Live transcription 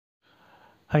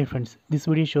Hi friends, this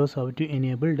video shows how to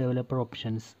enable developer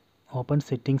options. Open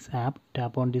settings app,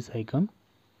 tap on this icon,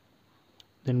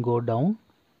 then go down,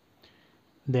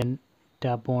 then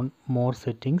tap on more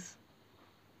settings,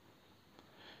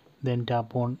 then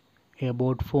tap on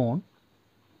about phone.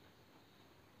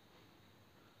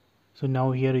 So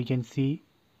now here you can see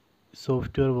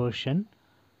software version.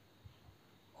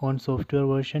 On software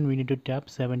version we need to tap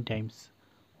 7 times.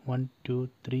 1 2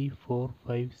 3 4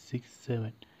 5 6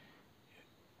 7.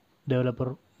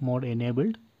 Developer mode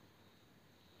enabled.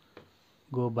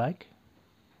 Go back,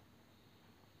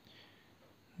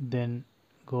 then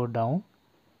go down.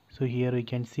 So here you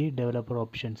can see developer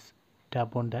options.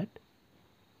 Tap on that.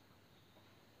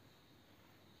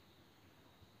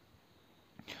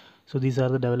 So these are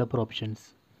the developer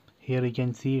options. Here you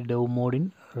can see dev mode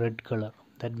in red color.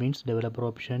 That means developer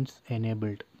options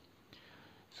enabled.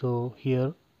 So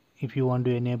here if you want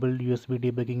to enable USB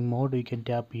debugging mode, you can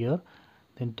tap here,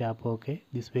 then tap OK.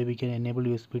 This way we can enable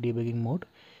USB debugging mode.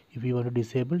 If you want to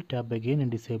disable, tap again and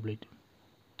disable it.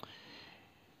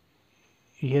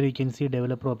 Here you can see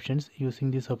developer options.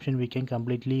 Using this option we can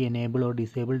completely enable or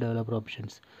disable developer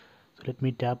options. So let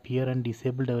me tap here and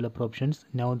disable developer options.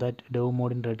 Now that dev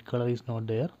mode in red color is not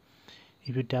there.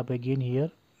 If you tap again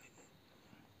here,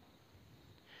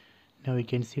 now we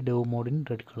can see dev mode in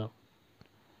red color.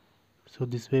 So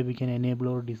this way we can enable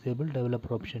or disable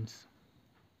developer options.